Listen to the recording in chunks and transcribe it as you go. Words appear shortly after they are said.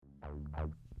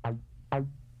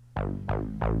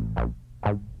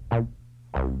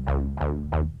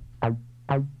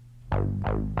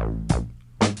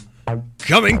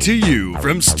Coming to you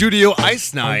from Studio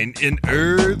Ice 9 in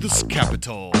Earth's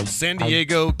capital, San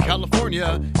Diego,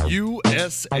 California,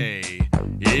 USA.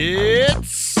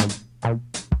 It's The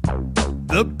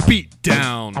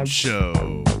Beatdown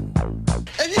Show.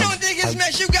 If you don't think it's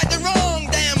mess, you got the wrong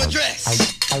damn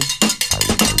address.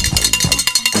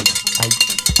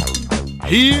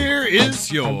 Here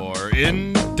is your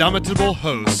indomitable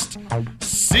host,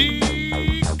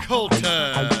 C.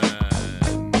 Colton.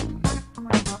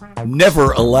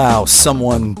 Never allow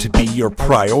someone to be your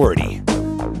priority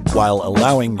while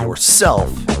allowing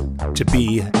yourself to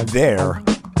be their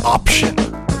option.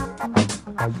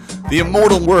 The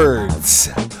immortal words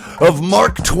of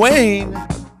Mark Twain.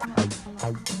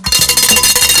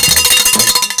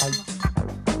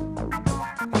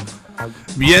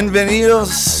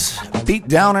 Bienvenidos,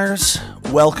 Beatdowners.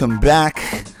 Welcome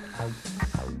back.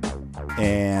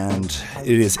 And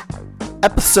it is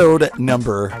episode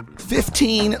number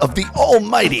 15 of the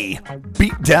almighty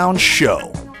Beatdown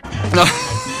Show.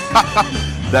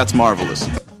 That's marvelous.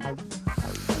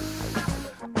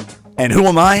 And who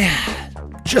am I?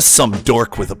 Just some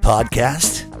dork with a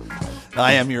podcast.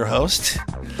 I am your host,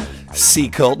 C.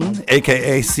 Colton,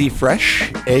 a.k.a. C.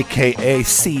 Fresh, a.k.a.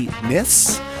 C.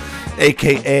 Nis,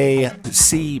 a.k.a.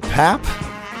 C. Pap,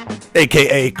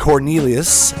 a.k.a.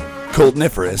 Cornelius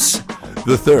Coltoniferous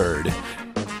the Third.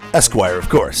 Esquire, of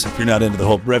course, if you're not into the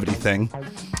whole brevity thing.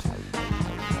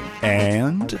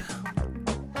 And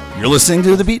you're listening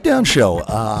to The Beatdown Show.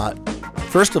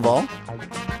 First of all,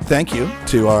 thank you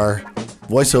to our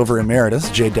voiceover emeritus,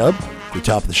 J-Dub, at the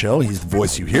top of the show. He's the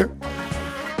voice you hear.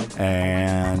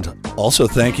 And also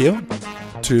thank you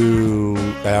to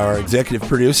our executive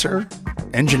producer,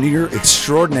 engineer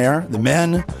extraordinaire, the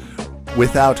man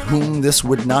without whom this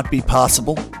would not be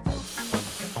possible.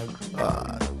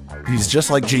 He's just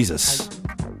like Jesus.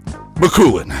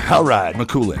 McCoolin. All right,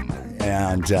 McCoolin.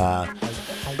 And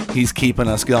he's keeping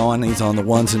us going. He's on the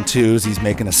ones and twos. He's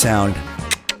making us sound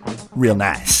real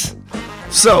nice.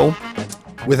 So,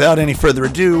 without any further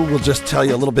ado, we'll just tell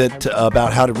you a little bit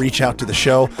about how to reach out to the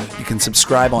show. You can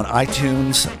subscribe on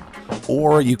iTunes,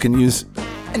 or you can use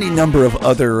any number of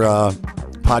other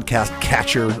podcast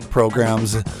catcher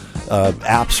programs,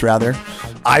 apps rather.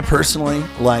 I personally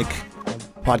like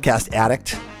Podcast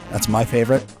Addict. That's my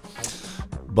favorite.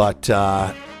 But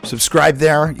subscribe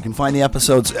there. You can find the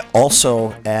episodes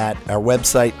also at our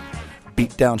website,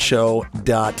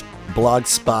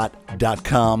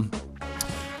 beatdownshow.blogspot.com.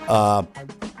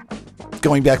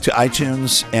 Going back to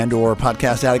iTunes and or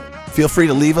Podcast Addict, feel free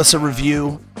to leave us a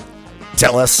review.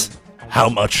 Tell us how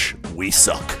much we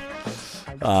suck.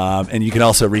 And you can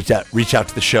also reach out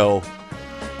to the show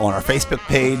on our Facebook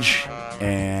page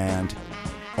and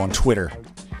on Twitter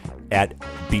at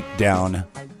Beatdown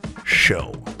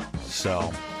Show.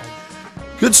 So,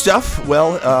 good stuff.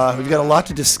 Well, we've got a lot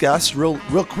to discuss. Real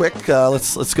quick,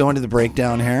 let's go into the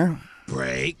breakdown here.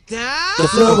 Breakdown. The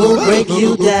flow will break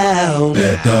you down.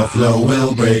 Let the flow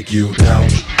will break you down.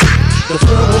 The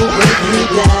flow will break you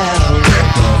down.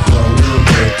 Let the flow will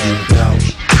break you down.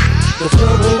 The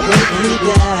flow will break you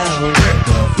down. Let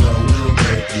the flow will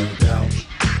break you down.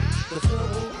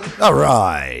 All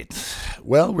right.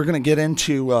 Well, we're going to get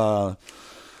into a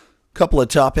couple of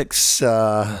topics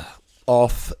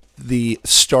off the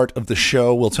start of the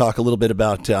show. We'll talk a little bit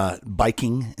about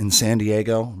biking in San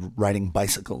Diego, riding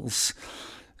bicycles,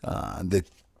 the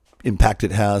impact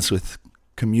it has with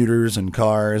commuters and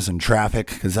cars and traffic,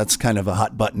 because that's kind of a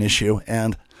hot button issue.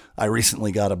 And I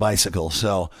recently got a bicycle,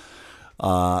 so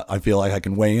I feel like I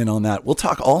can weigh in on that. We'll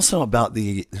talk also about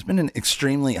there's been an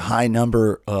extremely high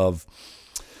number of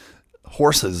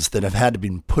horses that have had to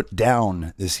be put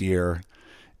down this year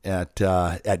at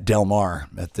Del Mar,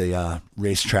 at the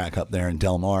racetrack up there in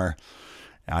Del Mar.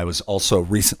 I was also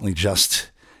recently just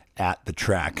at the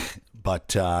track,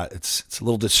 but it's a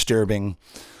little disturbing,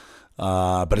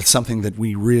 but it's something that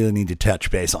we really need to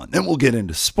touch base on. Then we'll get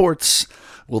into sports.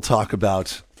 We'll talk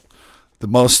about the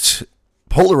most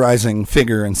polarizing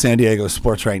figure in San Diego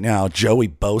sports right now, Joey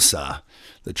Bosa,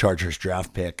 the Chargers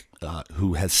draft pick,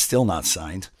 who has still not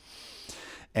signed.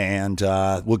 And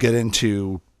we'll get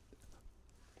into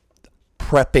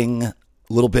prepping a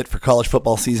little bit for college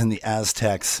football season. The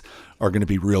Aztecs are going to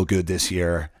be real good this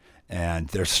year, and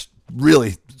there's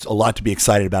really a lot to be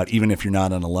excited about, even if you're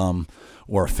not an alum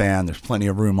or a fan. There's plenty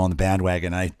of room on the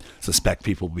bandwagon. I suspect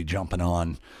people will be jumping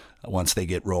on once they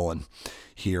get rolling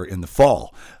here in the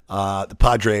fall. The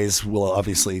Padres, will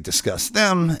obviously discuss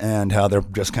them and how they're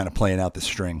just kind of playing out the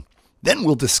string. Then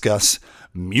we'll discuss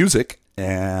music.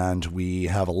 And we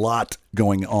have a lot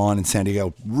going on in San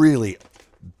Diego. Really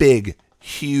big,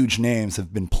 huge names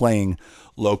have been playing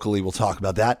locally. We'll talk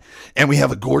about that. And we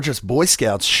have a gorgeous Boy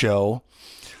Scouts show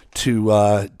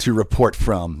to report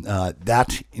from.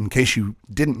 That, in case you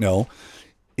didn't know,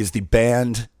 is the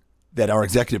band that our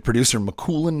executive producer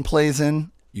McCoolin plays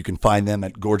in. You can find them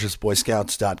at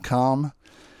gorgeousboyscouts.com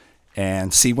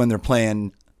and see when they're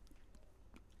playing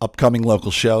upcoming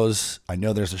local shows. I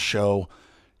know there's a show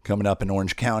coming up in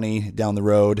Orange County down the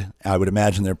road. I would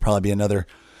imagine there'll probably be another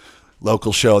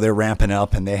local show. They're ramping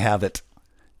up and they have it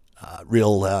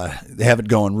they have it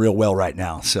going real well right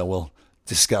now. So we'll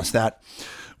discuss that.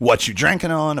 What you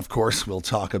drinking on? Of course, we'll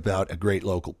talk about a great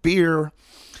local beer.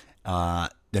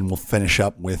 Then we'll finish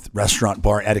up with restaurant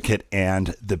bar etiquette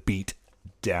and the beat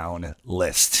down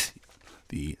list,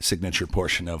 the signature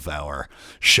portion of our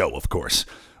show, of course.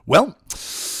 Well,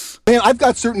 Man, I've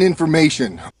got certain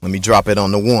information. Let me drop it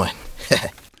on the one.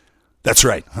 that's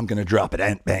right. I'm going to drop it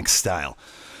Ant Banks style.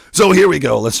 So here we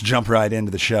go. Let's jump right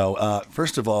into the show.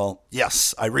 First of all,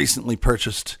 yes, I recently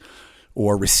purchased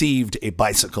or received a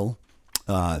bicycle.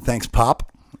 Thanks,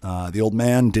 Pop. The old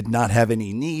man did not have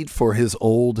any need for his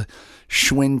old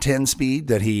Schwinn 10-speed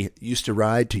that he used to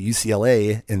ride to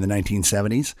UCLA in the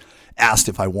 1970s. Asked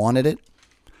if I wanted it.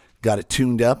 Got it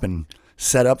tuned up and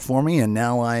set up for me, and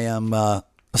now I am a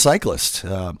cyclist,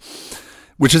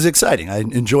 which is exciting. I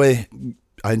enjoy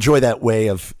that way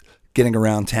of getting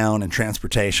around town and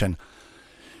transportation.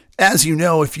 As you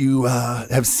know, if you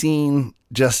have seen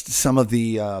just some of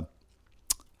the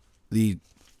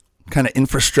kind of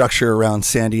infrastructure around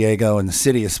San Diego and the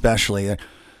city especially,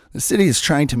 the city is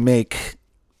trying to make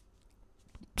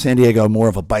San Diego more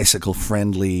of a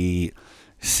bicycle-friendly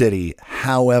city.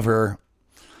 However,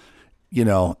 you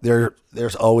know,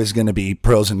 there's always going to be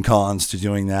pros and cons to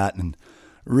doing that, and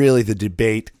really the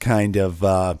debate kind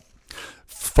of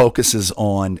focuses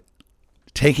on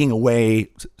taking away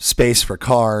space for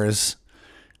cars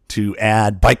to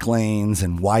add bike lanes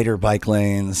and wider bike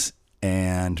lanes,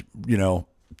 and, you know,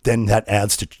 then that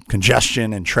adds to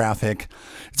congestion and traffic.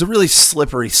 It's a really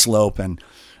slippery slope, and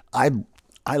I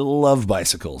love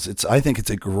bicycles. I think it's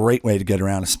a great way to get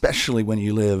around, especially when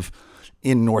you live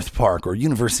in North Park or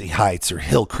University Heights or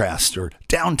Hillcrest or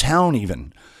downtown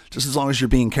even, just as long as you're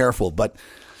being careful. But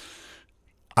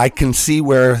I can see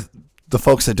where the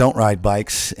folks that don't ride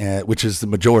bikes, which is the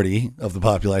majority of the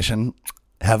population,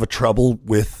 have a trouble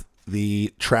with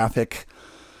the traffic,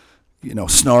 you know,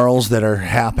 snarls that are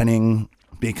happening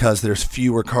because there's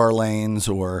fewer car lanes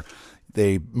or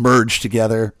they merge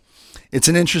together. It's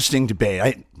an interesting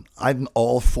debate. I'm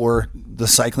all for the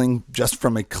cycling just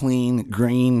from a clean,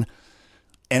 green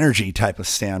energy type of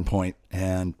standpoint.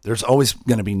 And there's always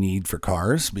going to be need for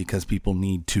cars because people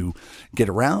need to get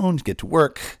around, get to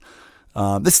work.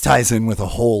 This ties in with a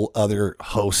whole other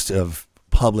host of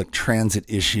public transit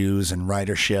issues and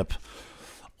ridership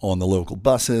on the local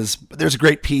buses. But there's a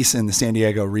great piece in the San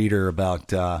Diego Reader about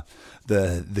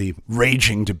the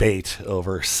raging debate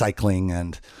over cycling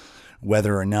and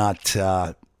whether or not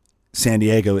San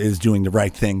Diego is doing the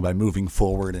right thing by moving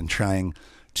forward and trying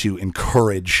to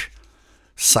encourage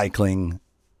cycling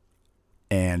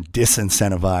and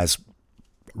disincentivize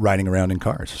riding around in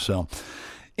cars. So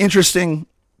interesting.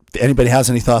 If anybody has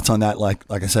any thoughts on that, like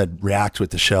I said, react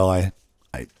with the show. I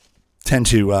tend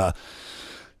to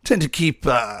keep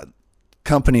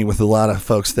company with a lot of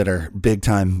folks that are big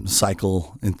time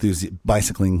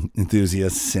bicycling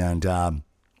enthusiasts, and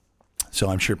so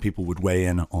I'm sure people would weigh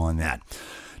in on that.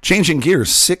 Changing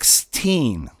gears,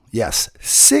 16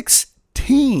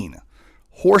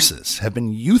 horses have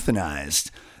been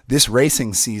euthanized this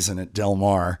racing season at Del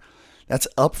Mar. That's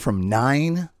up from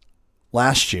 9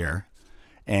 last year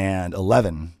and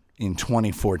 11 in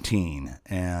 2014.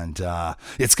 And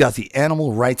it's got the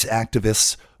animal rights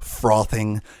activists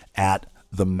frothing at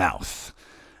the mouth.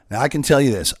 Now, I can tell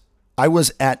you this. I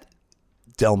was at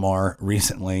Del Mar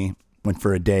recently, went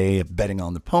for a day of betting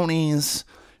on the ponies,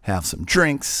 have some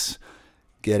drinks,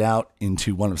 get out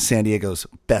into one of San Diego's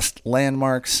best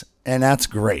landmarks, and that's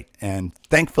great. And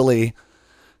thankfully,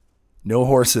 no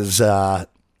horses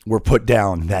were put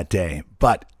down that day.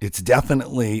 But it's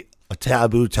definitely a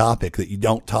taboo topic that you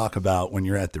don't talk about when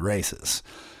you're at the races.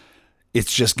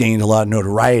 It's just gained a lot of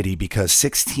notoriety because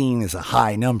 16 is a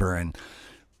high number. And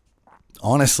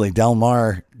honestly, Del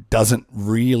Mar doesn't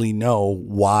really know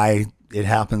why it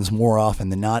happens more often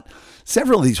than not.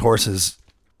 Several of these horses,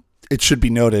 it should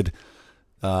be noted,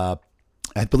 I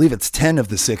believe it's 10 of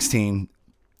the 16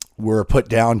 were put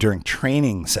down during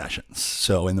training sessions.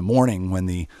 So in the morning when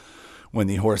the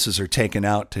horses are taken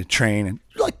out to train, and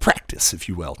like practice, if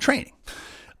you will, training.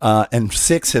 And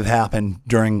 6 have happened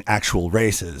during actual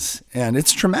races. And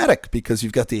it's traumatic because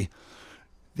you've got the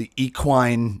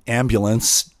equine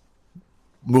ambulance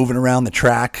moving around the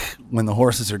track when the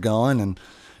horses are going. And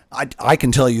I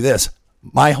can tell you this,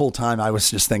 my whole time I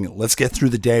was just thinking, let's get through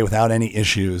the day without any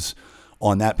issues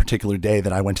on that particular day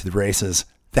that I went to the races.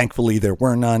 Thankfully, there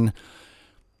were none.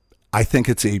 I think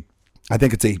it's a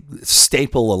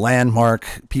staple, a landmark.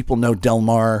 People know Del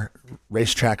Mar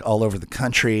racetrack all over the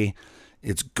country.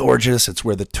 It's gorgeous. It's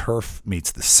where the turf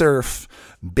meets the surf,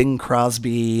 Bing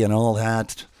Crosby and all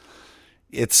that.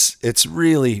 It's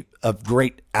really a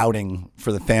great outing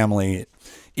for the family.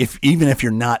 Even if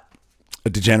you're not a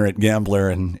degenerate gambler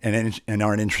and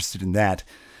aren't interested in that.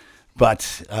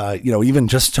 But, even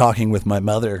just talking with my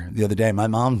mother the other day, my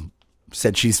mom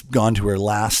said she's gone to her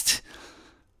last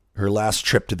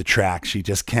trip to the track. She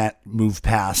just can't move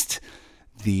past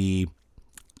the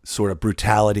sort of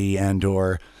brutality and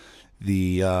or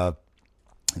the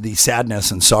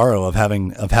sadness and sorrow of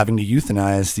having to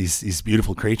euthanize these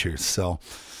beautiful creatures. So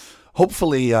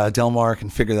hopefully Del Mar can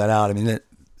figure that out. I mean,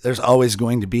 there's always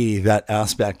going to be that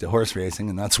aspect of horse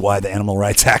racing, and that's why the animal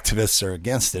rights activists are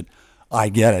against it. I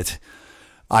get it.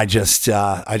 I just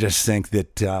think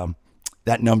that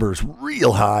that number is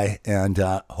real high, and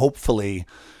hopefully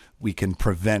we can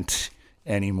prevent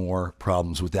any more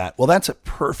problems with that. Well, that's a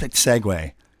perfect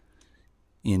segue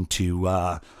into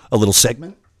a little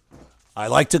segment I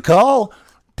like to call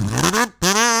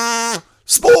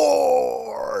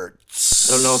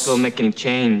Sports. I don't know if it'll make any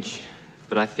change,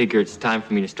 but I figure it's time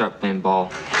for me to start playing ball.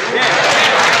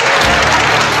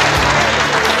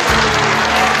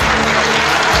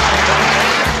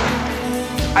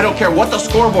 I don't care what the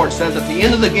scoreboard says at the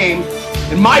end of the game.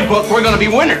 In my book, we're going to be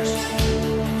winners.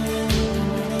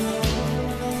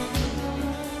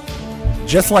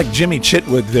 Just like Jimmy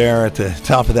Chitwood there at the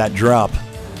top of that drop,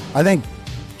 I think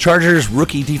Chargers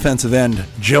rookie defensive end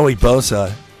Joey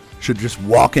Bosa should just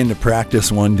walk into practice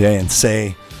one day and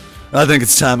say, I think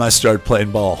it's time I start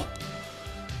playing ball.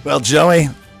 Well, Joey,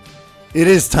 it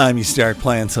is time you start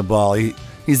playing some ball.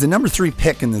 He's the number 3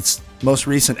 pick in this most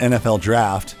recent NFL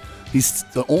draft. He's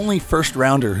the only first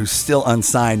rounder who's still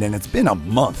unsigned, and it's been a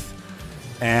month.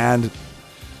 And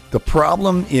the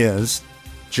problem is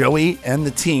Joey and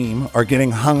the team are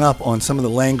getting hung up on some of the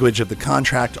language of the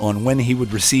contract on when he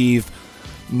would receive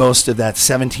most of that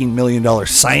 $17 million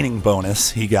signing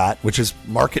bonus he got, which is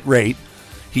market rate.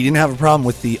 He didn't have a problem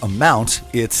with the amount.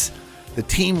 It's the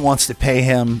team wants to pay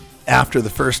him after the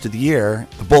first of the year,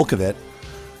 the bulk of it,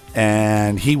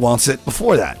 and he wants it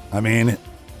before that. I mean,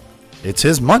 it's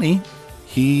his money.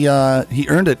 He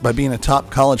earned it by being a top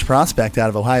college prospect out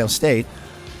of Ohio State.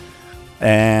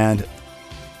 And,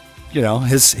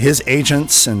 his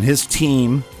agents and his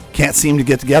team can't seem to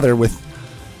get together with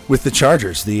the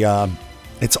Chargers.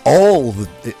 It's all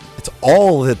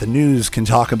that the news can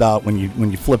talk about when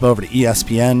you flip over to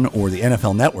ESPN or the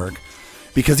NFL Network,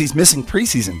 because he's missing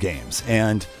preseason games.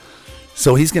 And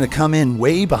so he's going to come in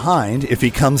way behind if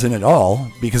he comes in at all,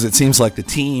 because it seems like the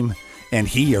team and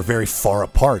he are very far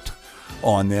apart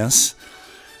on this.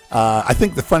 I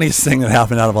think the funniest thing that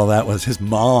happened out of all that was his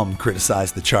mom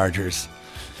criticized the Chargers.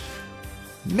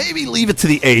 Maybe leave it to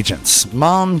the agents.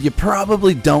 Mom, you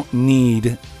probably don't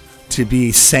need to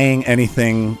be saying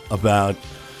anything about,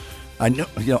 I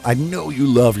know you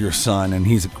love your son and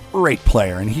he's a great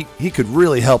player and he could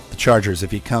really help the Chargers if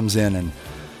he comes in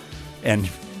and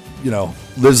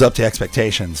lives up to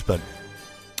expectations, but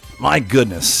my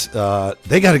goodness,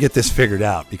 they got to get this figured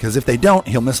out, because if they don't,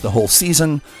 he'll miss the whole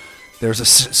season. There's a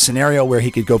scenario where he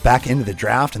could go back into the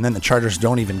draft and then the Chargers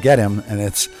don't even get him, and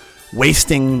it's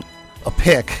wasting a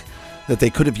pick that they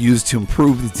could have used to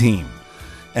improve the team.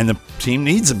 And the team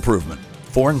needs improvement.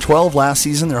 4-12 last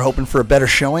season. They're hoping for a better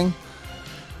showing.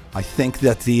 I think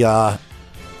that the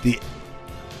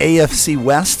AFC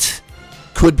West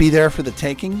could be there for the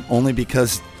taking, only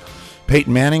because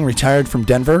Peyton Manning retired from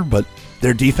Denver, but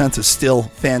their defense is still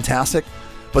fantastic.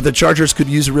 But the Chargers could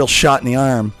use a real shot in the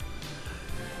arm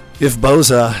if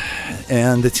Bosa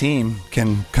and the team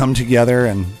can come together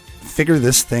and figure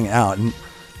this thing out. And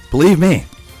believe me,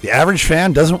 the average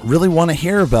fan doesn't really want to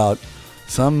hear about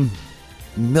some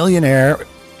millionaire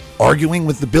arguing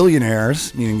with the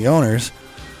billionaires, meaning the owners,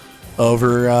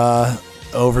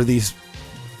 over these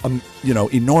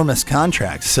enormous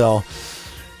contracts. So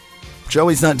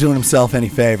Joey's not doing himself any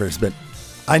favors, but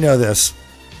I know this.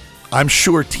 I'm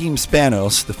sure Team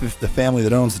Spanos, the family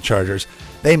that owns the Chargers,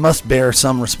 they must bear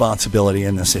some responsibility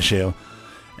in this issue,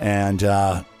 and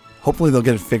hopefully they'll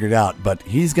get it figured out. But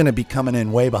he's going to be coming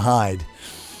in way behind,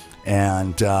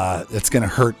 and it's going to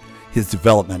hurt his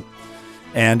development,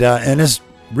 and if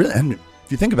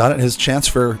you think about it, his chance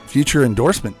for future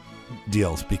endorsement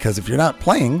deals. Because if you're not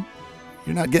playing,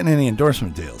 you're not getting any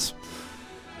endorsement deals.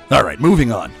 All right,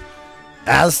 moving on.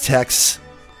 Aztecs,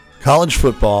 college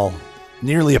football,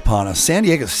 nearly upon us. San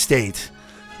Diego State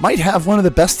might have one of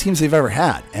the best teams they've ever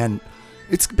had. And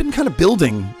it's been kind of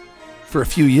building for a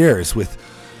few years with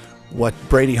what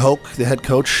Brady Hoke, the head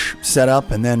coach, set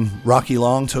up, and then Rocky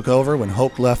Long took over when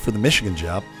Hoke left for the Michigan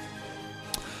job.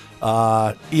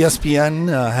 ESPN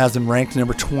has them ranked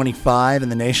number 25 in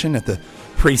the nation at the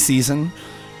preseason.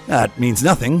 That means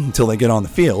nothing until they get on the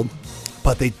field.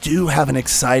 But they do have an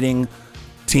exciting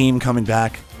team coming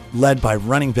back, led by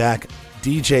running back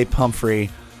DJ Pumphrey,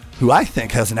 who I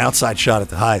think has an outside shot at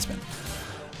the Heisman.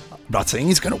 I'm not saying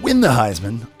he's going to win the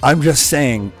Heisman. I'm just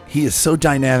saying he is so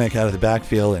dynamic out of the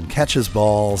backfield and catches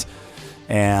balls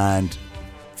and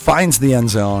finds the end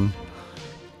zone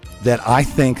that I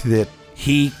think that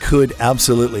he could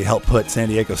absolutely help put San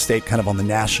Diego State kind of on the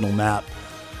national map.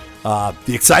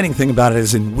 The exciting thing about it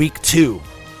is in week 2,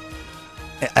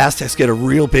 Aztecs get a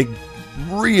real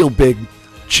big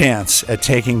chance at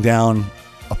taking down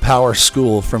a power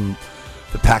school from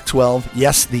the Pac-12.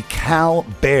 Yes, the Cal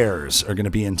Bears are going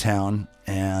to be in town,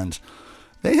 and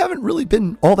they haven't really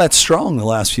been all that strong the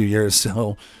last few years.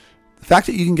 So the fact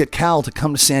that you can get Cal to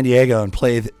come to San Diego and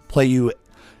play you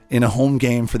in a home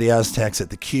game for the Aztecs at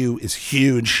the Q is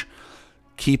huge.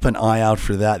 Keep an eye out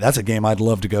for that. That's a game I'd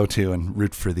love to go to and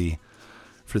root for the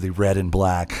red and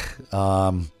black.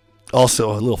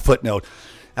 Also, a little footnote.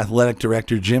 Athletic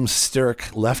director Jim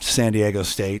Sturck left San Diego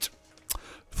State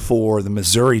for the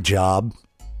Missouri job.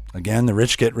 Again, the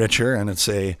rich get richer, and it's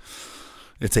a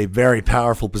very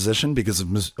powerful position because,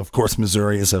 of course,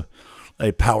 Missouri is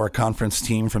a power conference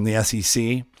team from the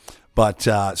SEC. But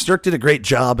Sturck did a great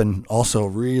job and also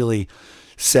really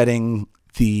setting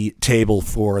the table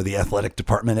for the athletic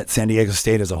department at San Diego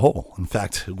State as a whole. In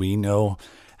fact, we know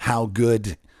how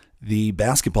good the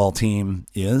basketball team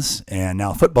is, and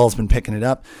now football's been picking it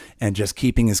up and just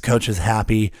keeping his coaches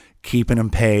happy, keeping them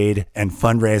paid, and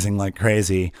fundraising like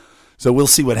crazy. So we'll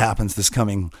see what happens this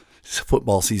coming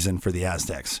football season for the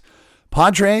Aztecs.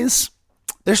 Padres,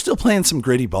 they're still playing some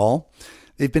gritty ball.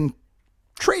 They've been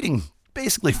trading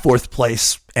basically 4th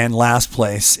place and last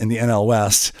place in the NL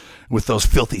West with those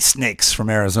filthy snakes from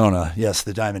Arizona. Yes,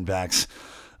 the Diamondbacks.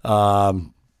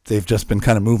 They've just been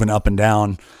kind of moving up and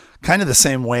down, kind of the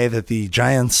same way that the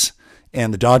Giants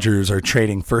and the Dodgers are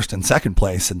trading 1st and 2nd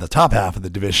place in the top half of the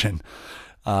division.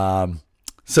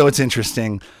 So it's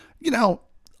interesting. You know,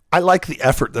 I like the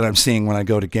effort that I'm seeing when I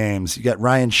go to games. You got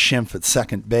Ryan Schimpf at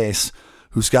second base,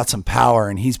 who's got some power,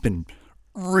 and he's been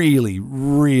really,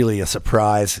 really a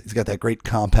surprise. He's got that great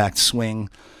compact swing.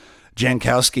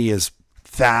 Jankowski is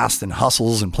fast and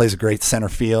hustles and plays a great center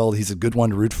field. He's a good one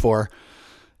to root for.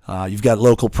 You've got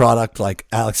local product like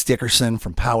Alex Dickerson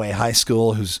from Poway High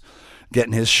School, who's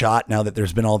getting his shot now that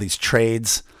there's been all these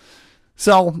trades.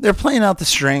 So they're playing out the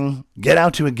string. Get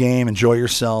out to a game, enjoy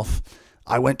yourself.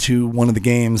 I went to one of the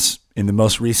games in the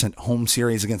most recent home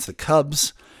series against the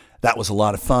Cubs. That was a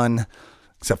lot of fun,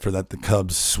 except for that the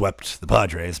Cubs swept the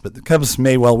Padres. But the Cubs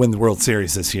may well win the World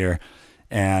Series this year,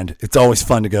 and it's always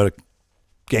fun to go to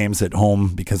games at home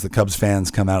because the Cubs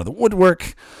fans come out of the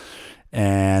woodwork,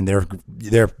 and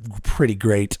they're pretty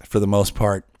great for the most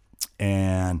part.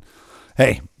 And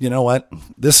hey, you know what?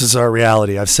 This is our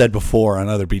reality. I've said before on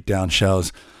other beatdown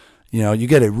shows, you know, you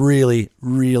get a really,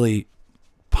 really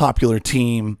popular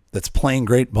team that's playing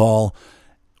great ball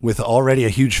with already a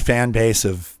huge fan base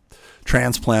of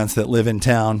transplants that live in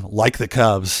town, like the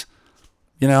Cubs.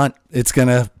 You know, it's going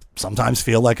to sometimes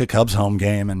feel like a Cubs home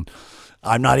game. And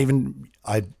I'm not even,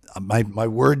 my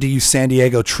word to you San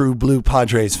Diego True Blue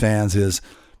Padres fans is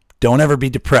don't ever be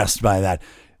depressed by that.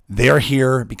 They're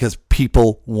here because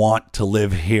people want to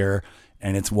live here,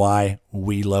 and it's why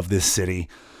we love this city.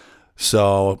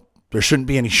 So there shouldn't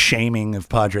be any shaming of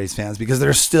Padres fans because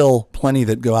there's still plenty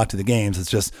that go out to the games.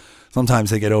 It's just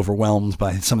sometimes they get overwhelmed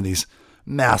by some of these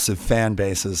massive fan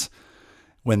bases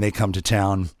when they come to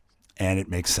town, and it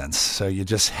makes sense. So you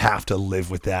just have to live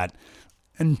with that,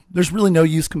 and there's really no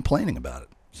use complaining about it.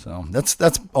 So that's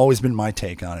always been my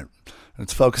take on it.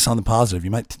 Let's focus on the positive.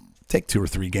 You might take 2 or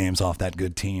 3 games off that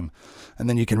good team, and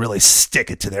then you can really stick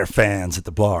it to their fans at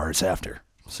the bars after.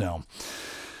 So,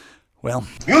 well.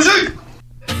 Music!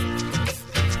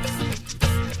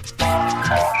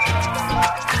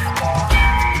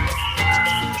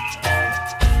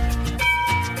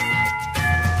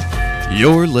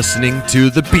 You're listening to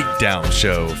The Beatdown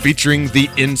Show, featuring the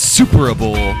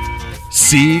insuperable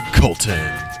C.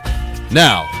 Colton.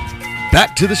 Now,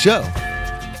 back to the show.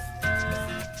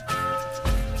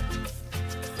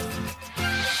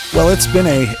 Well, it's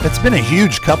been a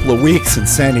huge couple of weeks in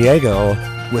San Diego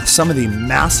with some of the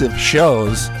massive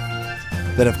shows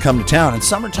that have come to town. And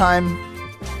summertime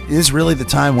is really the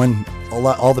time when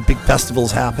all the big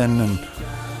festivals happen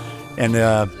and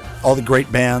all the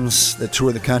great bands that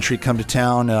tour the country come to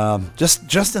town.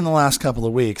 Just in the last couple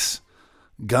of weeks,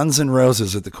 Guns N'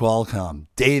 Roses at the Qualcomm,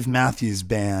 Dave Matthews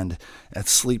Band at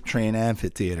Sleep Train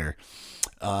Amphitheater.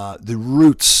 The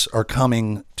Roots are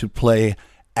coming to play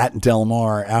at Del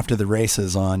Mar after the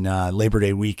races on Labor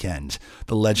Day weekend.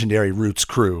 The legendary Roots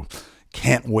crew.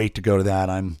 Can't wait to go to that.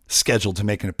 I'm scheduled to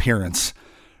make an appearance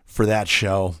for that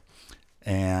show,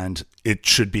 and it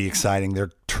should be exciting.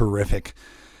 They're terrific.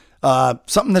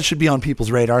 Something that should be on people's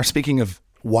radar, speaking of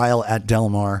while at Del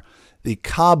Mar, the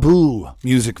KAABOO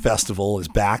Music Festival is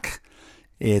back.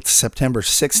 It's September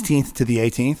 16th to the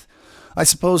 18th. I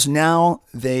suppose now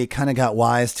they kind of got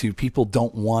wise to people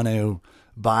don't want to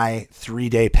buy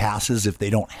 3-day passes if they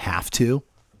don't have to.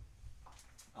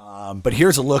 But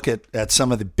here's a look at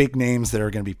some of the big names that are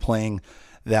going to be playing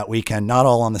that weekend. Not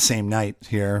all on the same night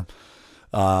here.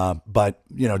 But,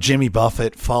 Jimmy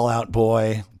Buffett, Fall Out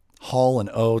Boy, Hall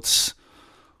 & Oates,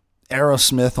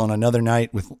 Aerosmith on another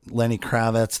night with Lenny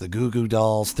Kravitz, the Goo Goo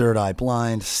Dolls, Third Eye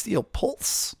Blind, Steel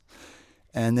Pulse.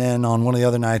 And then on one of the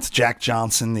other nights, Jack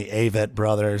Johnson, the Avett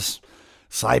Brothers,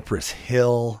 Cypress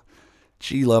Hill,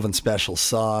 G-Love and Special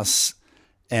Sauce,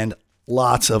 and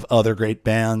lots of other great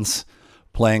bands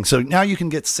playing. So now you can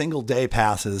get single day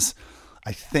passes,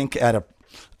 I think at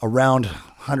around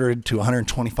 $100 to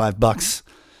 $125.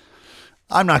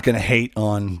 I'm not going to hate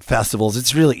on festivals.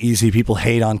 It's really easy. People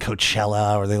hate on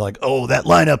Coachella, or they're like, oh, that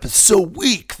lineup is so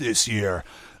weak this year.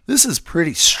 This is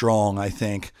pretty strong, I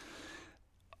think.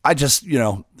 I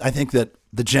think that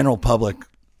the general public,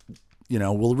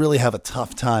 will really have a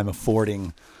tough time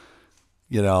affording,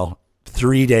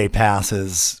 3-day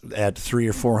passes at $300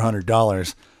 or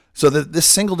 $400. So this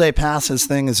single day passes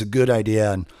thing is a good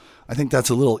idea. And I think that's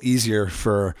a little easier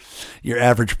for your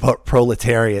average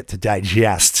proletariat to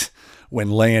digest when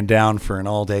laying down for an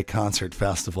all-day concert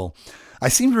festival. I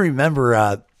seem to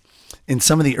remember in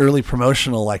some of the early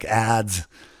promotional ads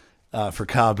for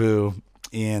KAABOO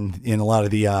in a lot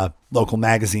of the local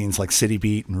magazines like City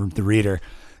Beat and The Reader,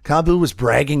 KAABOO was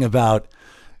bragging about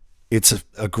it's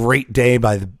a great day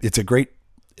it's a great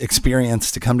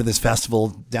experience to come to this festival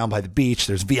down by the beach.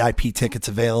 There's VIP tickets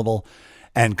available,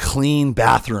 and clean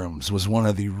bathrooms was one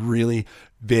of the really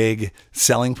big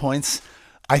selling points.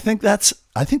 I think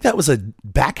that was a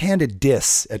backhanded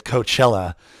diss at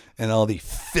Coachella and all the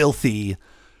filthy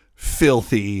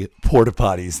porta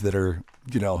potties that are,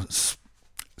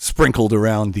 sprinkled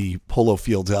around the polo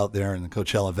fields out there in the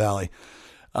Coachella Valley.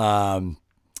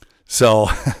 So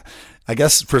I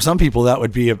guess for some people that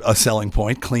would be a selling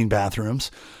point, clean bathrooms.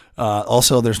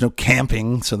 Also, there's no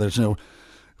camping, so there's no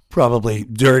probably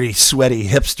dirty, sweaty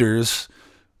hipsters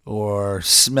or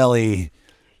smelly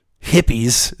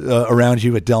hippies around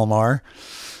you at Del Mar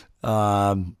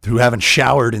who haven't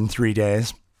showered in 3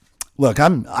 days. Look,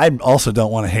 I also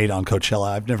don't want to hate on Coachella.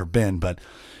 I've never been, but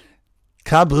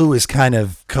KAABOO is kind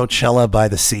of Coachella by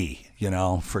the sea,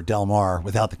 for Del Mar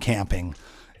without the camping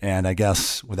and I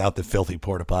guess without the filthy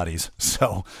porta potties.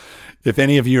 So if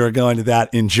any of you are going to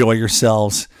that, enjoy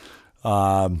yourselves.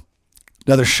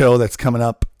 Another show that's coming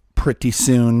up pretty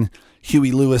soon,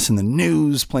 Huey Lewis and the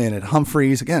News playing at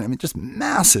Humphreys. Again, just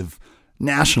massive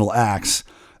national acts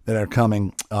that are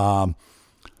coming.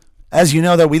 As you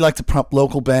know, that we like to prompt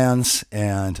local bands,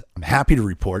 and I'm happy to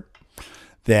report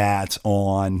that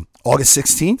on August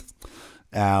 16th,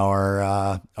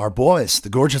 our boys, the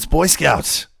Gorgeous Boy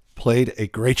Scouts, played a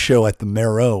great show at the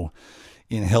Merrow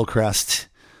in Hillcrest.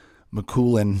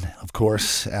 McCoolin, of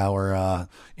course, our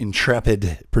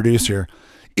intrepid producer,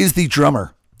 is the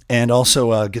drummer and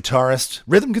also a guitarist.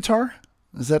 Rhythm guitar?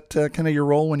 Is that kind of your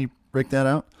role when you break that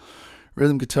out?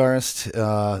 Rhythm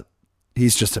guitarist.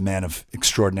 He's just a man of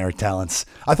extraordinary talents.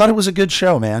 I thought it was a good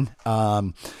show, man.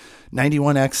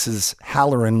 91X's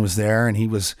Halloran was there, and he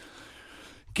was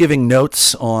giving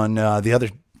notes on the other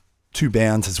two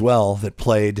bands as well that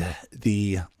played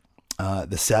the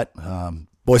set.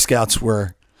 Boy Scouts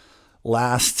were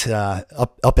last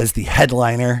up as the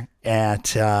headliner at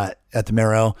the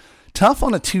Merrow. Tough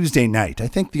on a Tuesday night. I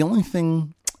think the only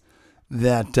thing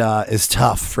that is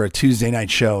tough for a Tuesday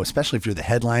night show, especially if you're the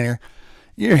headliner,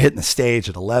 you're hitting the stage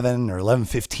at 11 or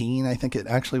 11:15, I think it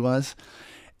actually was.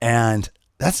 And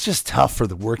that's just tough for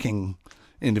the working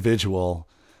individual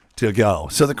to go.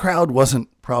 So the crowd wasn't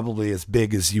probably as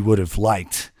big as you would have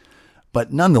liked.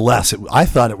 But nonetheless, I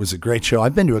thought it was a great show.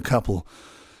 I've been to a couple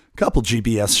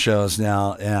GBS shows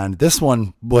now, and this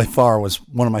one by far was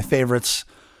one of my favorites.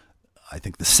 I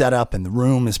think the setup and the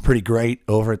room is pretty great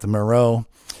over at the Merrow.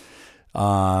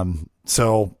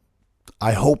 So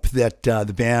I hope that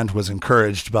the band was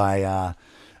encouraged by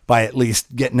by at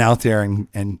least getting out there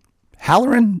and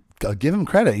Halloran, give him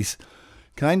credit. He's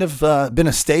kind of been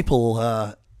a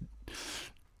staple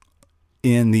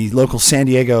in the local San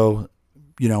Diego,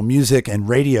 music and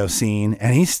radio scene.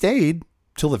 And he stayed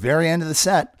till the very end of the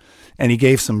set. And he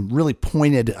gave some really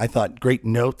pointed, I thought, great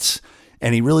notes.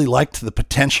 And he really liked the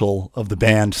potential of the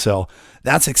band. So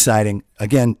that's exciting.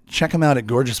 Again, check him out at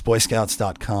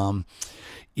gorgeousboyscouts.com.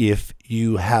 If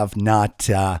you have not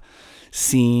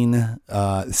seen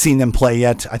them play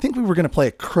yet, I think we were going to play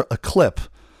a clip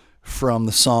from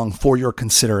the song For Your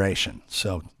Consideration.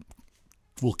 So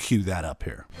we'll cue that up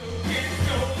here.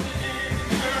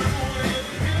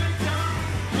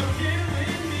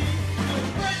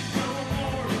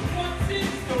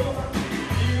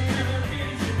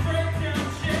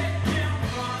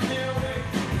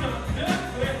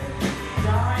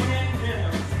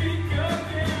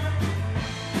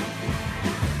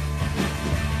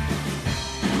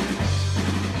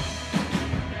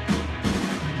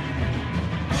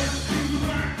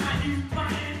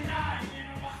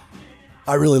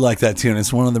 I really like that tune.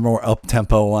 It's one of the more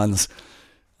up-tempo ones.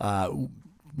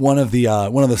 One of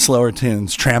the slower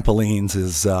tunes, Trampolines,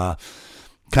 is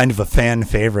kind of a fan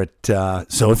favorite.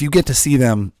 So if you get to see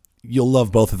them, you'll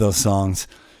love both of those songs,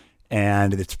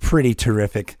 and it's pretty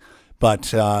terrific.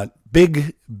 But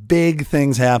big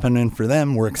things happening for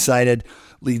them. We're excited.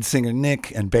 Lead singer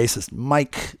Nick and bassist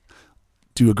Mike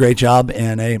do a great job.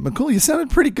 And McCool, you sounded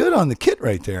pretty good on the kit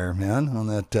right there, man, on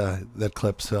that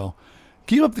clip. So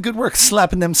keep up the good work,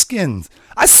 slapping them skins.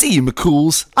 I see you,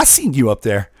 McCools. I seen you up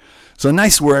there. So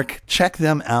nice work. Check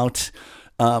them out.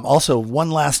 Also,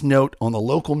 one last note on the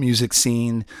local music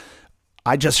scene.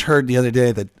 I just heard the other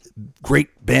day that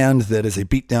great band that is a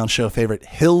Beatdown Show favorite,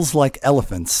 Hills Like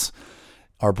Elephants,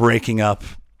 are breaking up.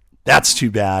 That's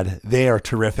too bad. They are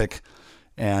terrific.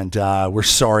 And we're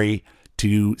sorry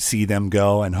to see them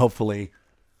go. And hopefully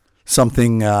some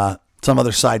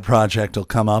other side project will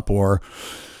come up, or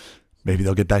maybe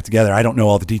they'll get back together. I don't know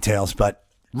all the details, but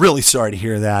really sorry to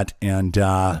hear that. And,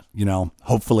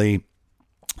 hopefully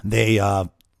they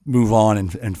move on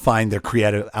and find their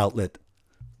creative outlet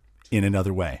in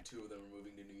another way. Two of them are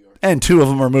moving to New York. And two of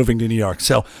them are moving to New York.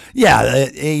 So, yeah,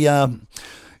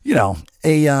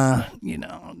 a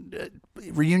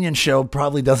reunion show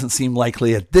probably doesn't seem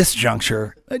likely at this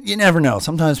juncture. You never know.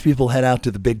 Sometimes people head out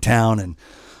to the big town and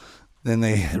then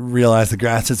they realize the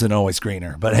grass isn't always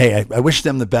greener. But hey, I wish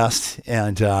them the best,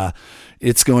 and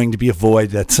it's going to be a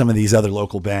void that some of these other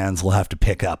local bands will have to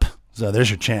pick up. So there's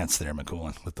your chance there,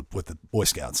 McCoolin, with the Boy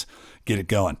Scouts. Get it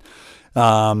going.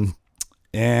 And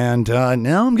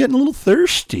now I'm getting a little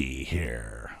thirsty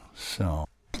here. So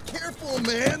Careful,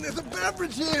 man. There's a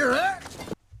beverage here, huh?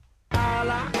 I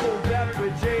like a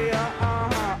beverage,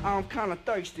 yeah. I'm kind of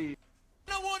thirsty.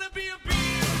 I wanna be a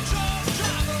beer truck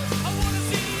driver. I wanna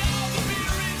see all the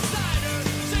beer inside her.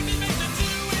 Take me back to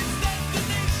its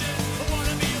destination. I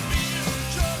wanna be a beer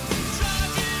truck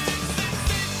driving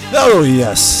sensation. Oh,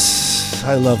 yes.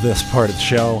 I love this part of the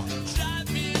show.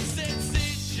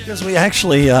 Because we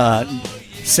actually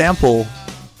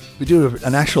we do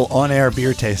an actual on-air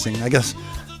beer tasting. I guess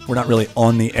we're not really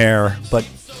on the air, but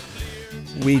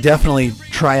we definitely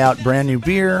try out brand new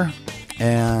beer,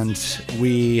 and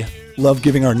we love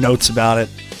giving our notes about it.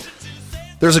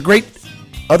 There's a great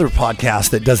other podcast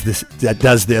that does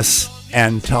this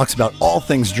and talks about all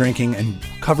things drinking and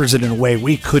covers it in a way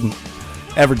we couldn't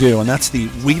ever do, and that's the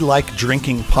We Like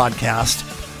Drinking podcast.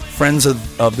 Friends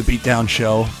of the Beatdown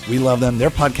Show. We love them. Their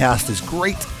podcast is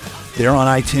great. They're on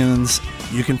iTunes.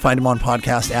 You can find them on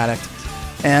Podcast Addict.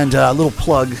 And a little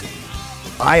plug,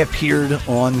 I appeared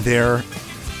on their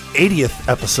 80th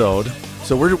episode.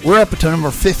 So we're up to number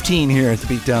 15 here at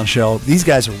the Beatdown Show. These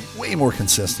guys are way more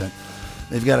consistent.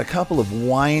 They've got a couple of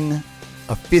wine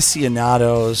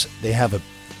aficionados. They have a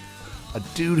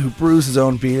dude who brews his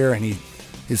own beer, and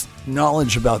his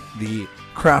knowledge about the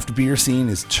craft beer scene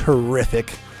is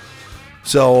terrific.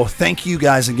 So thank you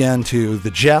guys again to the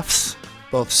Jeffs,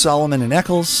 both Solomon and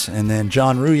Eccles, and then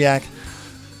John Ruyak,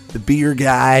 the beer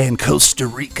guy in Costa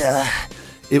Rica.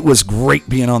 It was great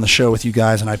being on the show with you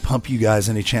guys, and I pump you guys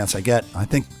any chance I get. I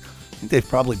think they've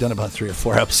probably done about 3 or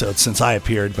 4 episodes since I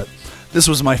appeared, but this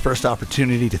was my first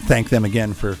opportunity to thank them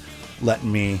again for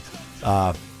letting me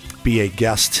be a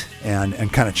guest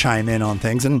and kind of chime in on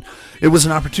things. And it was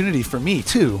an opportunity for me,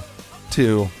 too,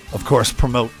 to, of course,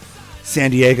 promote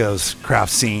San Diego's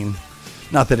craft scene.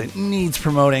 Not that it needs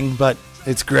promoting, but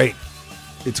it's great.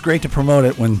 It's great to promote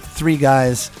it when 3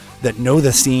 guys that know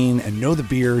the scene and know the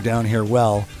beer down here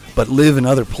well, but live in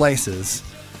other places,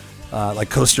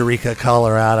 like Costa Rica,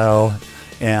 Colorado,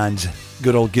 and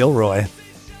good old Gilroy.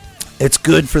 it's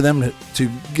good for them to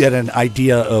get an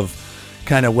idea of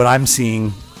kind of what I'm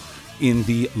seeing in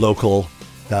the local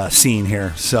scene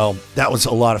here. So that was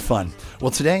a lot of fun.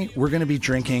 Well, today we're going to be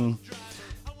drinking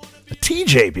a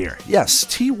TJ beer. Yes,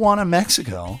 Tijuana,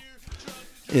 Mexico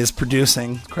is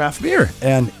producing craft beer.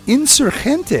 And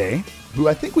Insurgente, who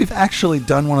I think we've actually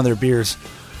done one of their beers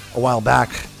a while back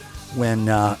when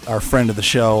our friend of the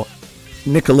show,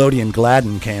 Nickelodeon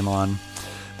Gladden, came on.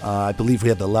 I believe we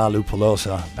had the La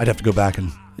Lupulosa. I'd have to go back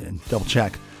and double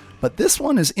check. But this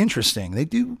one is interesting. They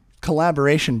do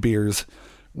collaboration beers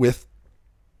with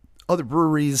other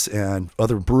breweries and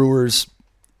other brewers.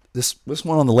 This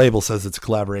one on the label says it's a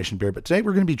collaboration beer, but today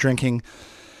we're going to be drinking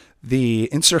the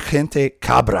Insurgente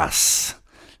Cabras,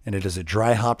 and it is a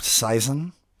dry hopped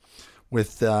saison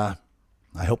with I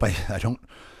don't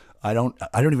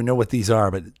even know what these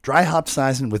are, but dry hopped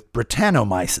saison with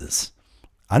Brettanomyces.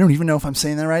 I don't even know if I'm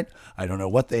saying that right. I don't know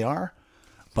what they are,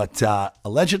 but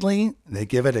allegedly they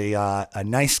give it a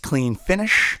nice clean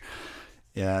finish.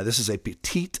 This is a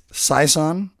petite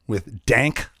saison with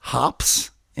dank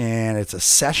hops, and it's a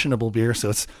sessionable beer, so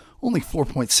it's only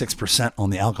 4.6% on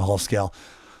the alcohol scale.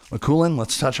 McCoolin,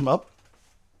 let's touch them up.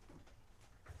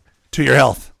 To your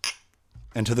health,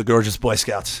 and to the gorgeous Boy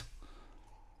Scouts.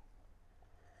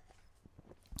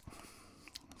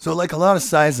 So like a lot of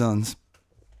saisons,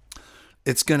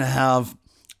 it's going to have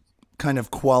kind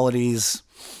of qualities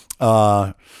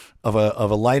of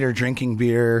a lighter drinking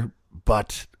beer,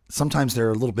 but sometimes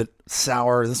they're a little bit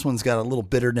sour. This one's got a little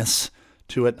bitterness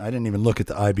to it. I didn't even look at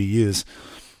the IBUs.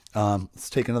 Let's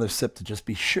take another sip to just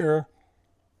be sure.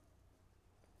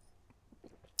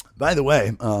 By the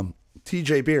way,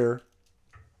 TJ Beer,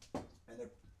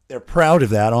 they're proud of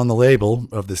that on the label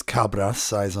of this Cabras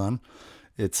saison.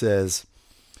 It says,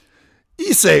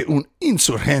 "Hice un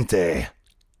insurgente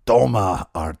toma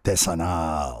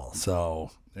artesanal." So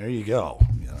there you go.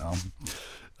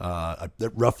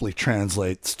 That roughly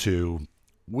translates to,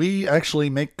 we actually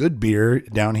make good beer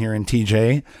down here in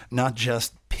TJ, not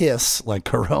just piss like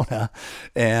Corona.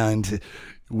 And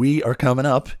we are coming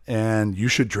up, and you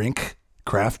should drink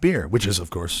craft beer, which is,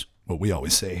 of course, what we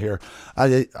always say here.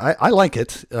 I like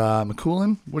it.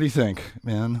 McCoolin, what do you think,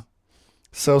 man?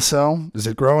 So-so? Is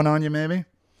it growing on you, maybe?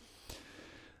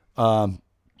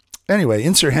 Anyway,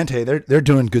 Insurgente, they're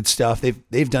doing good stuff.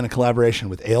 They've done a collaboration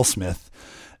with AleSmith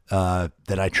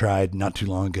that I tried not too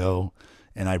long ago,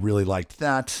 and I really liked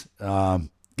that.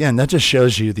 Again, that just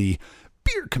shows you the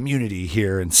beer community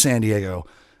here in San Diego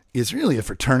is really a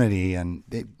fraternity, and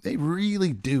they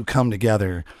really do come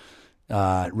together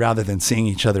rather than seeing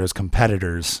each other as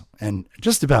competitors. And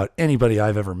just about anybody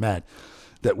I've ever met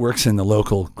that works in the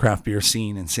local craft beer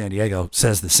scene in San Diego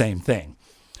says the same thing.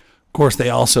 Of course, they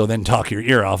also then talk your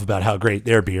ear off about how great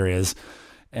their beer is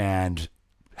and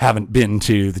haven't been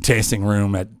to the tasting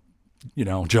room at,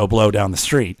 Joe Blow down the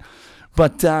street.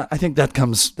 But I think that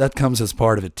comes as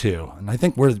part of it too. And I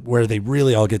think where they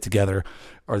really all get together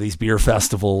are these beer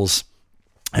festivals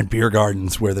and beer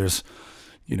gardens where there's,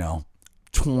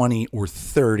 20 or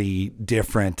 30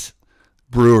 different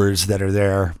brewers that are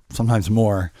there, sometimes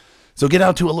more. So get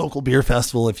out to a local beer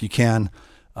festival if you can.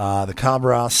 The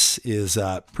Cabras is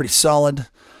pretty solid.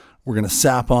 We're going to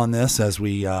sap on this as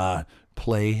we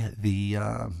play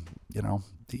the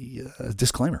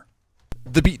disclaimer.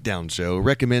 The Beatdown Show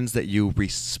recommends that you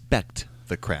respect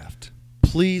the craft.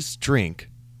 Please drink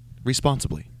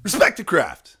responsibly. Respect the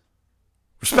craft.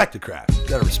 Respect the craft. You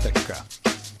gotta respect the craft.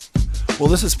 Well,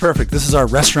 this is perfect. This is our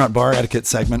restaurant bar etiquette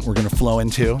segment we're going to flow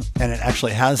into, and it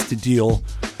actually has to deal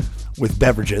with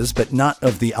beverages, but not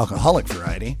of the alcoholic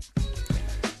variety.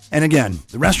 And again,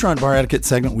 the restaurant bar etiquette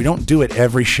segment, we don't do it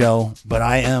every show, but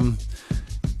I am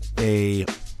a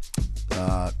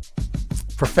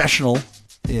professional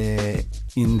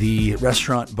in the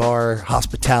restaurant bar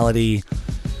hospitality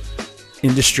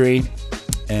industry,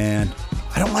 and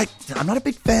I'm not a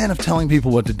big fan of telling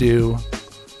people what to do.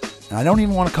 And I don't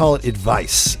even want to call it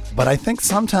advice, but I think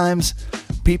sometimes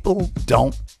people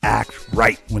don't act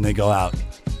right when they go out.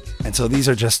 And so these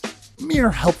are just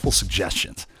mere helpful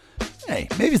suggestions. Hey,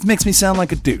 maybe it makes me sound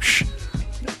like a douche.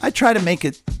 I try to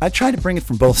bring it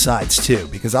from both sides too,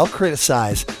 because I'll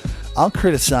criticize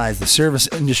the service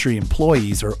industry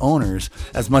employees or owners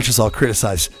as much as I'll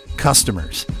criticize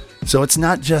customers. So it's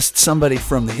not just somebody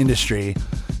from the industry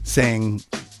saying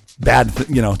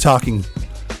talking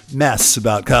mess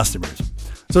about customers.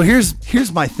 So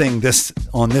here's my thing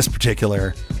on this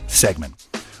particular segment.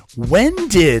 When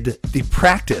did the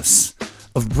practice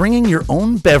of bringing your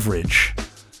own beverage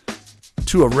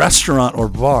to a restaurant or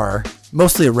bar,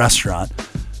 mostly a restaurant,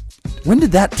 when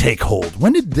did that take hold?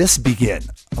 When did this begin?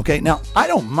 Okay, now I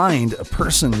don't mind a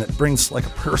person that brings like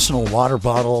a personal water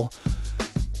bottle.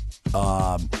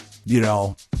 I'm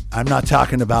not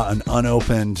talking about an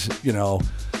unopened,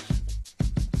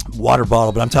 water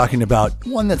bottle, but I'm talking about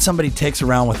one that somebody takes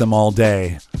around with them all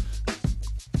day.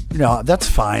 That's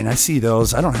fine. I see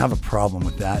those. I don't have a problem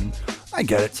with that. And I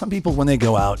get it. Some people, when they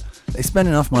go out, they spend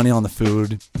enough money on the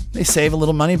food. They save a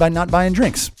little money by not buying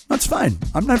drinks. That's fine.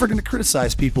 I'm never going to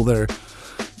criticize people that are,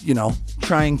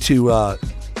 trying to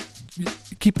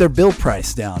keep their bill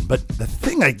price down. But the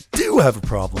thing I do have a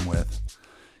problem with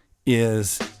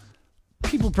is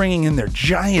people bringing in their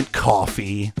giant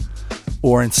coffee,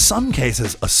 or in some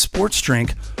cases a sports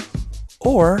drink,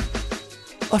 or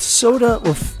a soda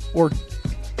or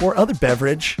other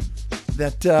beverage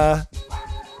that that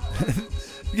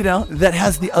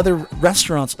has the other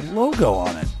restaurant's logo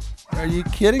on it. Are you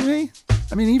kidding me?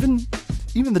 I mean, even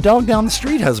the dog down the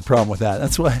street has a problem with that.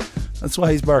 That's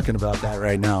why he's barking about that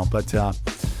right now. But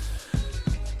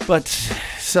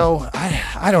so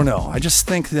I don't know. I just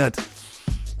think that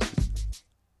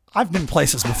I've been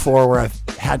places before where I've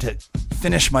had to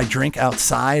finish my drink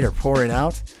outside or pour it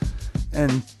out,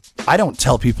 and I don't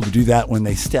tell people to do that when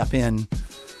they step in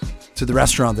to the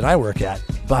restaurant that I work at.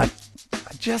 But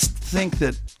I just think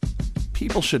that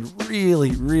people should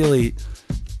really, really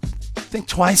think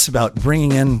twice about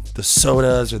bringing in the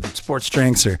sodas or the sports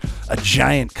drinks or a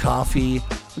giant coffee.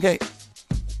 Okay,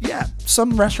 yeah,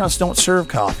 some restaurants don't serve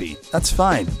coffee. That's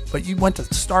fine. But you went to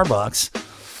Starbucks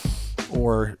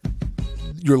or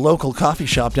your local coffee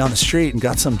shop down the street and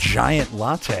got some giant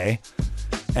latte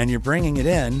and you're bringing it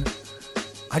in.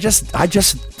 I just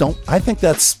don't. I think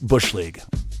that's Bush League.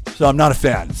 So I'm not a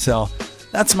fan. So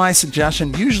that's my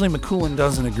suggestion. Usually McCoolin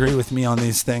doesn't agree with me on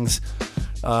these things.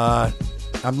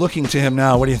 I'm looking to him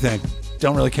now. What do you think?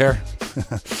 Don't really care?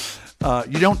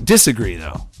 You don't disagree,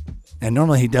 though. And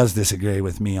normally he does disagree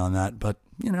with me on that, but,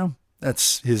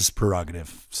 that's his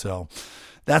prerogative. So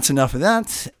that's enough of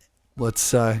that.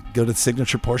 Let's go to the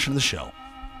signature portion of the show.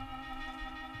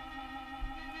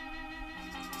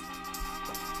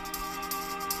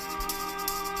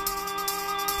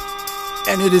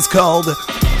 And it is called The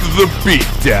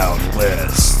Beatdown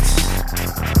List.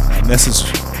 And this is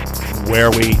where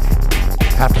we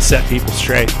have to set people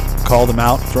straight, call them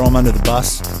out, throw them under the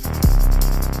bus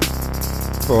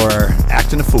for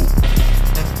acting a fool.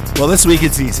 Well, this week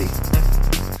it's easy.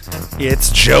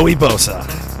 It's Joey Bosa,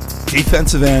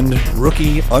 defensive end,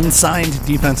 rookie, unsigned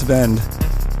defensive end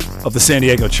of the San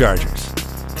Diego Chargers.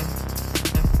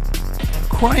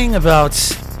 Crying about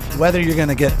whether you're going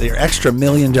to get your extra $1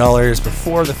 million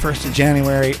before the 1st of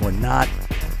January or not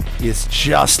is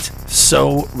just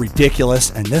so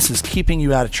ridiculous. And this is keeping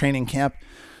you out of training camp.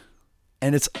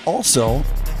 And it's also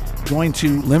going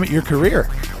to limit your career.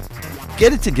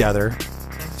 Get it together.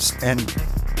 And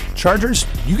Chargers,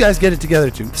 you guys get it together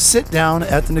too. Sit down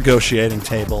at the negotiating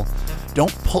table.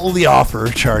 Don't pull the offer,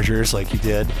 Chargers, like you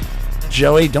did.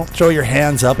 Joey, don't throw your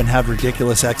hands up and have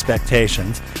ridiculous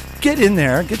expectations. Get in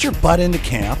there, get your butt into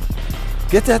camp,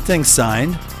 get that thing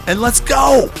signed, and let's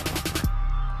go!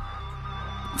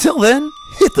 Till then,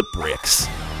 hit the bricks.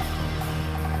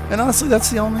 And honestly, that's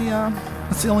the only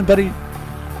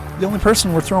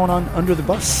person we're throwing on under the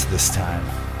bus this time.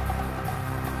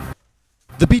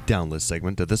 The Beatdown List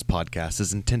segment of this podcast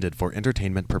is intended for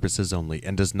entertainment purposes only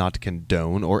and does not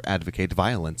condone or advocate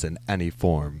violence in any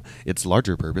form. Its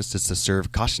larger purpose is to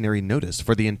serve cautionary notice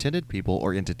for the intended people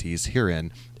or entities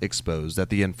herein exposed that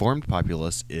the informed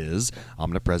populace is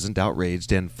omnipresent,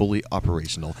 outraged, and fully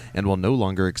operational, and will no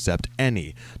longer accept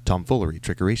any tomfoolery,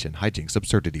 trickeration, hijinks,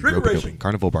 absurdity, rope-a-doping,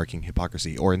 carnival barking,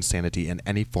 hypocrisy, or insanity in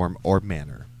any form or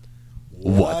manner.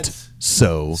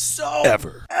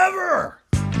 Whatsoever.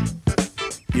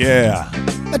 Yeah,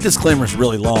 that disclaimer is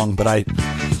really long, but I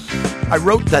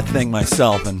wrote that thing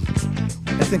myself, and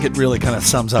I think it really kind of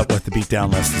sums up what the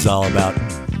Beatdown List is all about.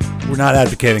 We're not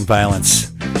advocating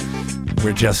violence.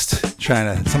 We're just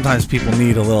trying to. Sometimes people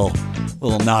need a little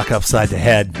knock upside the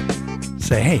head.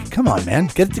 Say, hey, come on, man,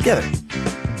 get it together,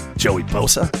 Joey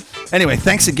Bosa. Anyway,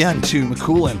 thanks again to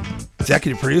McCoolin,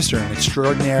 executive producer and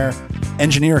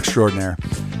engineer extraordinaire,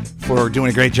 for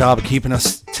doing a great job of keeping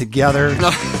us together.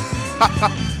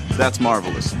 That's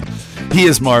marvelous. He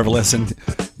is marvelous, and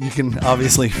you can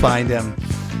obviously find him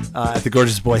at the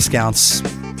Gorgeous Boy Scouts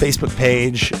Facebook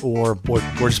page or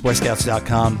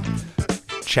gorgeousboyscouts.com.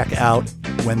 Check out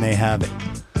when they have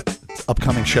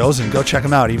upcoming shows, and go check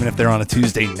them out, even if they're on a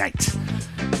Tuesday night.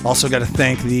 Also got to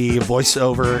thank the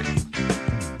voiceover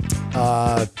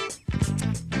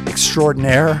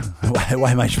extraordinaire.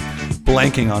 Why am I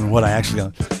blanking on what I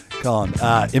actually call him?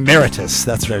 Emeritus.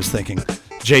 That's what I was thinking.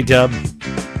 J-Dub,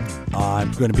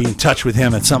 I'm going to be in touch with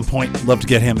him at some point. Love to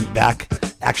get him back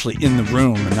actually in the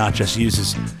room and not just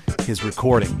use his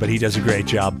recording, but he does a great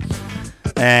job.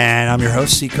 And I'm your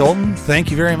host, C. Colton.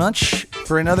 Thank you very much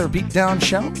for another Beatdown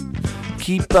show.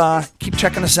 Keep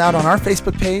checking us out on our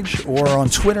Facebook page or on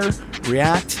Twitter,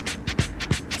 React.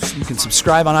 You can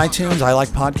subscribe on iTunes. I like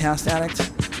Podcast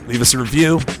Addict. Leave us a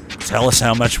review. Tell us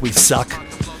how much we suck.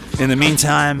 In the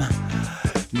meantime,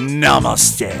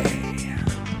 namaste.